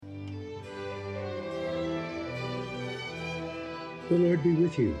The Lord be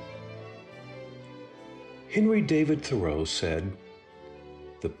with you. Henry David Thoreau said,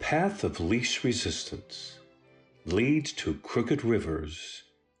 "The path of least resistance leads to crooked rivers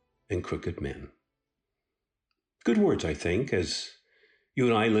and crooked men." Good words, I think, as you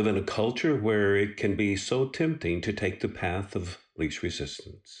and I live in a culture where it can be so tempting to take the path of least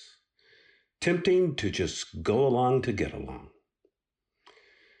resistance. Tempting to just go along to get along.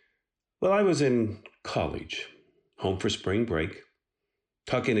 Well, I was in college, home for spring break,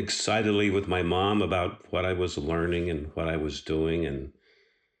 talking excitedly with my mom about what I was learning and what I was doing, and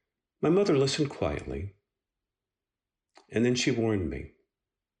my mother listened quietly, and then she warned me,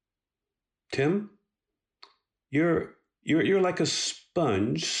 "Tim, you're like a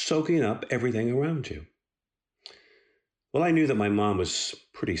sponge soaking up everything around you." Well, I knew that my mom was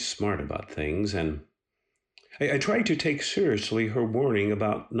pretty smart about things, and I tried to take seriously her warning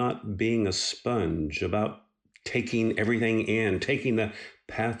about not being a sponge, about taking everything in, taking the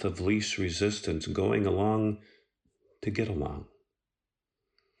path of least resistance, going along to get along.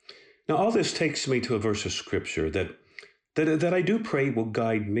 Now, all this takes me to a verse of scripture that I do pray will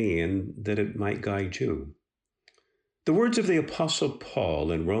guide me and that it might guide you. The words of the Apostle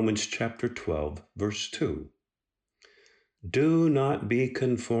Paul in Romans chapter 12, verse 2. "Do not be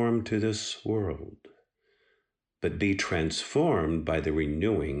conformed to this world, but be transformed by the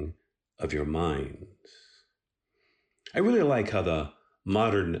renewing of your minds." I really like how the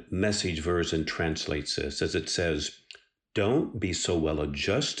modern Message version translates this, as it says, "Don't be so well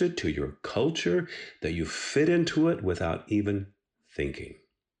adjusted to your culture that you fit into it without even thinking."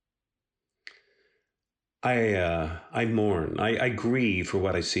 I mourn, I grieve for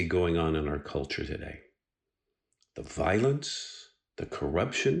what I see going on in our culture today. The violence, the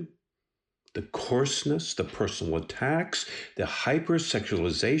corruption, the coarseness, the personal attacks, the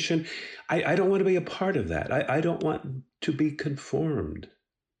hypersexualization. I don't want to be a part of that. I don't want to be conformed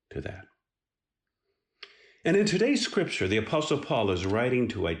to that. And in today's scripture, the Apostle Paul is writing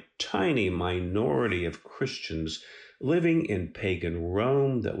to a tiny minority of Christians living in pagan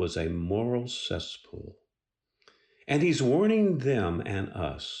Rome that was a moral cesspool. And he's warning them and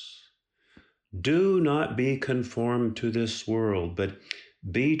us, do not be conformed to this world, but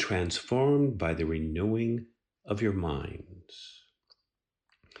be transformed by the renewing of your minds.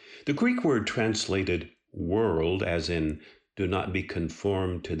 The Greek word translated world, as in do not be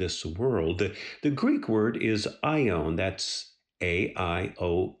conformed to this world, the Greek word is aion, that's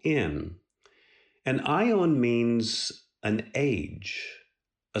A-I-O-N. And aion means an age,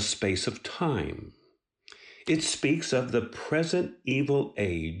 a space of time. It speaks of the present evil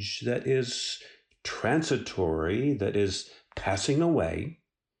age that is transitory, that is passing away.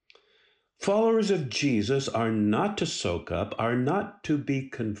 Followers of Jesus are not to soak up, are not to be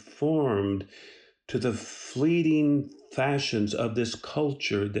conformed to the fleeting fashions of this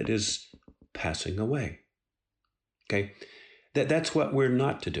culture that is passing away. Okay? That's what we're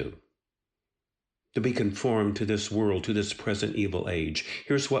not to do. To be conformed to this world, to this present evil age.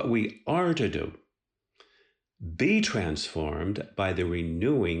 Here's what we are to do. Be transformed by the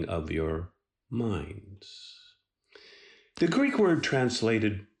renewing of your minds. The Greek word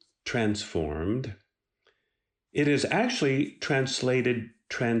translated transformed, it is actually translated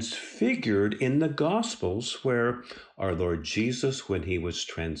transfigured in the Gospels, where our Lord Jesus, when he was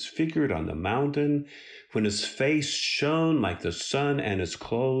transfigured on the mountain, when his face shone like the sun and his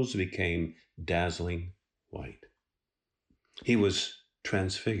clothes became dazzling white. He was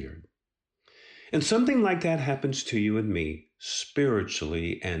transfigured. And something like that happens to you and me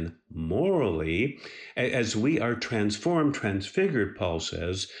spiritually and morally as we are transformed, transfigured, Paul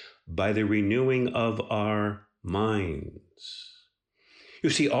says, by the renewing of our minds. You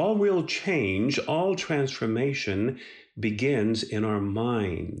see, all real change, all transformation begins in our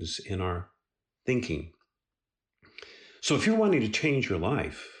minds, in our thinking. So if you're wanting to change your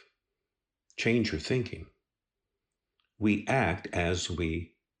life, change your thinking. We act as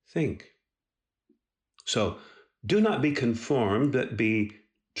we think. So do not be conformed, but be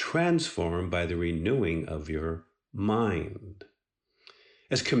transformed by the renewing of your mind.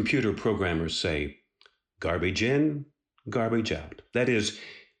 As computer programmers say, garbage in, garbage out. That is,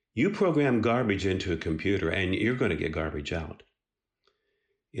 you program garbage into a computer and you're going to get garbage out.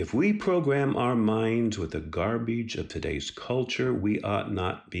 If we program our minds with the garbage of today's culture, we ought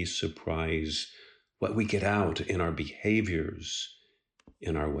not be surprised what we get out in our behaviors,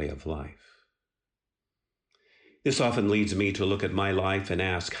 in our way of life. This often leads me to look at my life and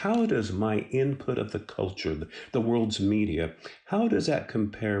ask, how does my input of the culture, the world's media, how does that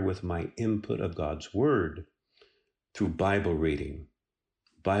compare with my input of God's Word through Bible reading,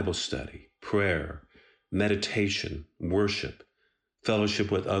 Bible study, prayer, meditation, worship,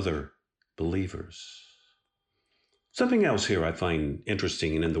 fellowship with other believers. Something else here I find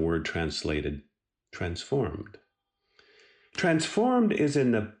interesting in the word translated transformed. Transformed is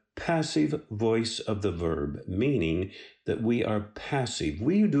in the passive voice of the verb, meaning that we are passive.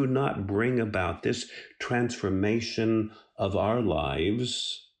 We do not bring about this transformation of our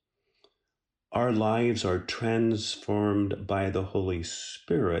lives. Our lives are transformed by the Holy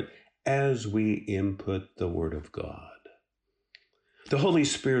Spirit as we input the Word of God. The Holy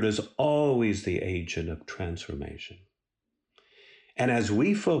Spirit is always the agent of transformation. And as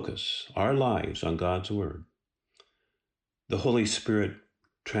we focus our lives on God's Word, the Holy Spirit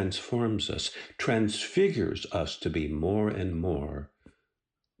transforms us, transfigures us to be more and more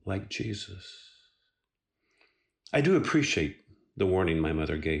like Jesus. I do appreciate the warning my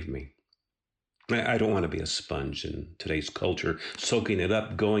mother gave me. I don't want to be a sponge in today's culture, soaking it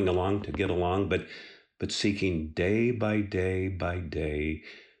up, going along to get along, but seeking day by day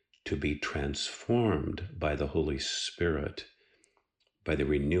to be transformed by the Holy Spirit, by the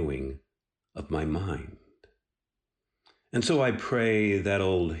renewing of my mind. And so I pray that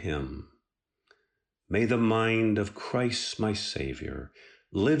old hymn, may the mind of Christ my Savior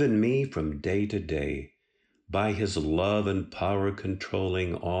live in me from day to day, by his love and power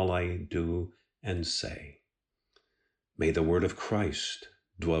controlling all I do and say. May the word of Christ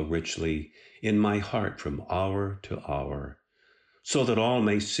dwell richly in my heart from hour to hour, so that all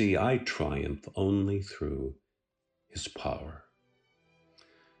may see I triumph only through his power.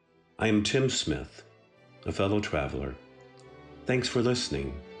 I am Tim Smith, a fellow traveler. Thanks for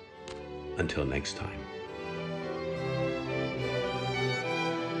listening. Until next time.